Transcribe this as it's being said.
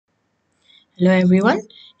Hello everyone.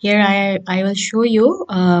 Here I will show you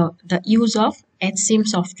the use of EdSim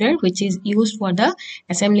software, which is used for the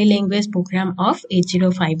assembly language program of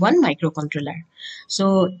 8051 microcontroller.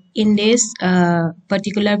 So in this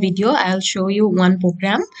particular video, I'll show you one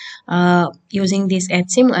program using this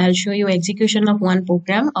EdSim. I'll show you execution of one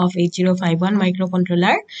program of 8051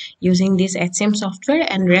 microcontroller using this EdSim software,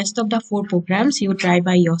 and rest of the 4 programs you try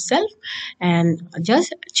by yourself and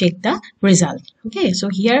just check the result. Okay, so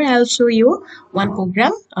here I'll show you one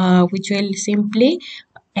program which will simply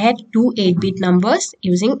add two 8-bit numbers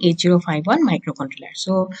using 8051 microcontroller.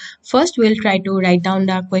 So first we'll try to write down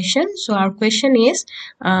the question. So our question is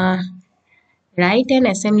write an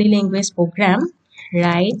assembly language program.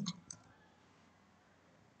 Write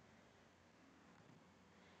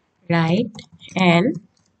an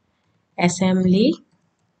assembly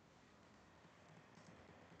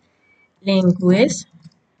language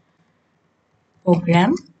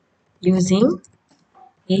program using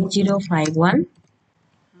 8051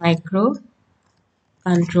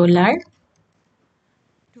 microcontroller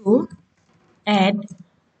to add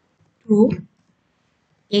two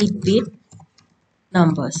 8-bit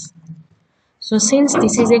numbers. So since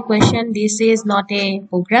this is a question, this is not a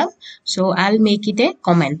program, so I'll make it a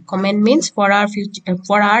comment. Comment means for our future,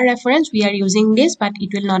 for our reference, we are using this, but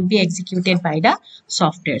it will not be executed by the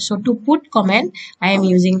software. So to put comment, I am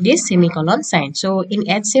using this semicolon sign. So in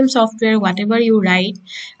EdSim software, whatever you write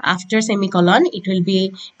after semicolon, it will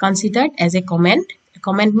be considered as a comment. A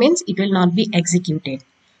comment means it will not be executed.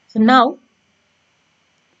 So now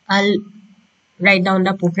I'll write down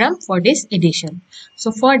the program for this addition.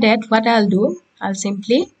 So for that, what I'll do, I'll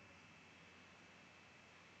simply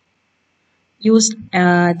use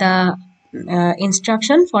the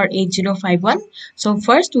instruction for 8051. So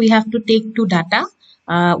first we have to take two data.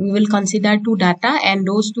 We will consider two data, and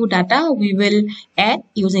those two data we will add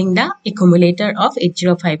using the accumulator of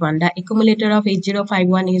 8051. The accumulator of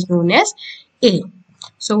 8051 is known as A.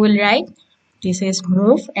 So we'll write, this is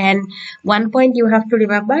move, and one point you have to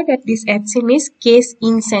remember that this EdSim is case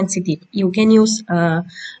insensitive. You can use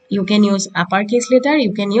uppercase letter,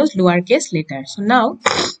 you can use lowercase letter. So now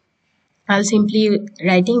I'll simply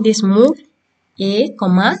writing this move A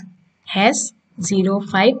comma hash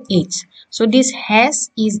 05H. So this hash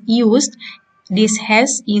is used. This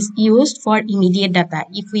hash is used for immediate data.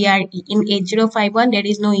 If we are in 8051, there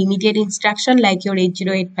is no immediate instruction like your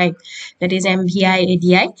 8085, that is MVI,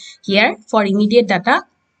 ADI. Here for immediate data,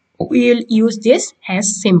 we will use this hash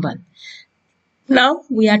symbol. Now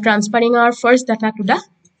we are transferring our first data to the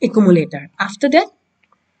accumulator. After that,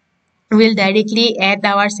 we will directly add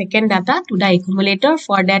our second data to the accumulator.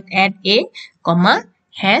 For that, add A comma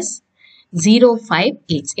hash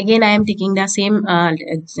 05H. Again, I am taking the same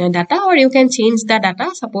data, or you can change the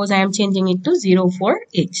data. Suppose I am changing it to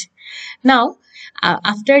 04H. Now,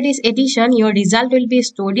 after this addition, your result will be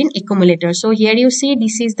stored in accumulator. So here you see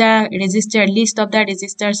this is the register list of the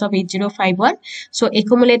registers of 8051. So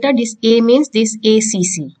accumulator, this A means this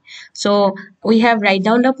ACC. So we have write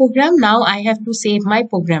down the program. Now I have to save my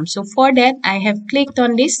program. So for that, I have clicked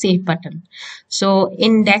on this save button. So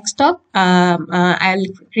in desktop, I'll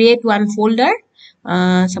create one folder.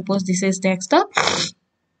 Suppose this is desktop.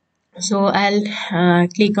 So I'll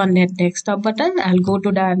click on that desktop button. I'll go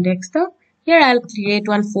to the desktop. Here I'll create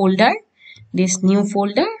one folder, this new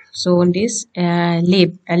folder. So this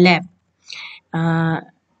lab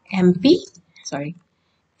MP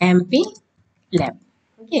lab.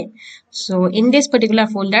 Okay, so in this particular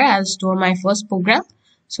folder, I'll store my first program.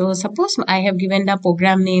 So suppose I have given the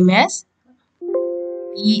program name as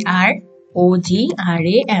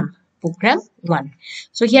program, program 1.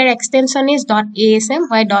 So here extension is .asm.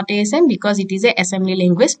 Why .asm? Because it is a assembly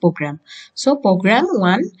language program. So program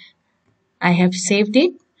 1, I have saved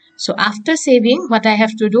it. So after saving, what I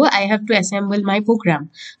have to do, I have to assemble my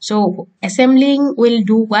program. So assembling will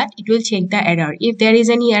do what? It will check the error. If there is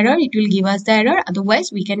any error, it will give us the error.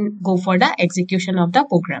 Otherwise, we can go for the execution of the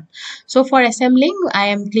program. So for assembling, I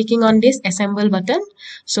am clicking on this assemble button.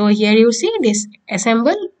 So here you see this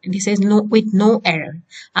assemble. This is with no error.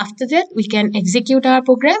 After that, we can execute our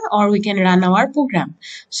program or we can run our program.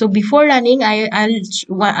 So before running,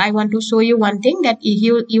 I want to show you one thing, that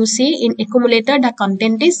you see in accumulator the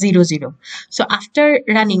content is 00. So after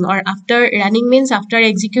running, or after running means after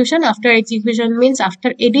execution means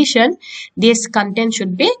after addition, this content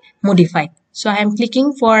should be modified. So I am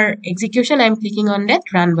clicking for execution. I am clicking on that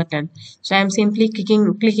run button. So I am simply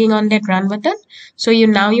clicking on that run button. So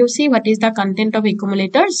now you see what is the content of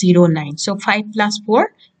accumulator 09. So 5 plus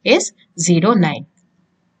 4 is 09.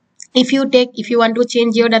 If you want to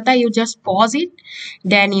change your data, you just pause it.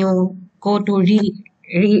 Then you go to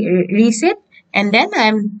reset. and then I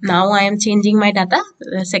am changing my data.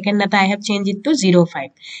 Second data I have changed it to 05.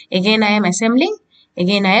 Again I am assembling.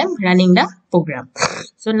 Again I am running the program.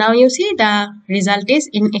 So now you see the result is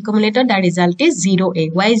in accumulator, the result is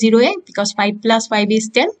 0A. Why 0A? Because 5 plus 5 is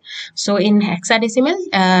 10. So in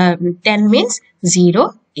hexadecimal, 10 means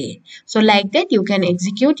 0A. So like that you can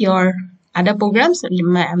execute your other programs.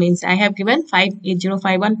 Means I have given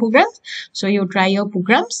 58051 programs. So you try your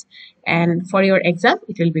programs, and for your exam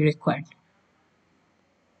it will be required.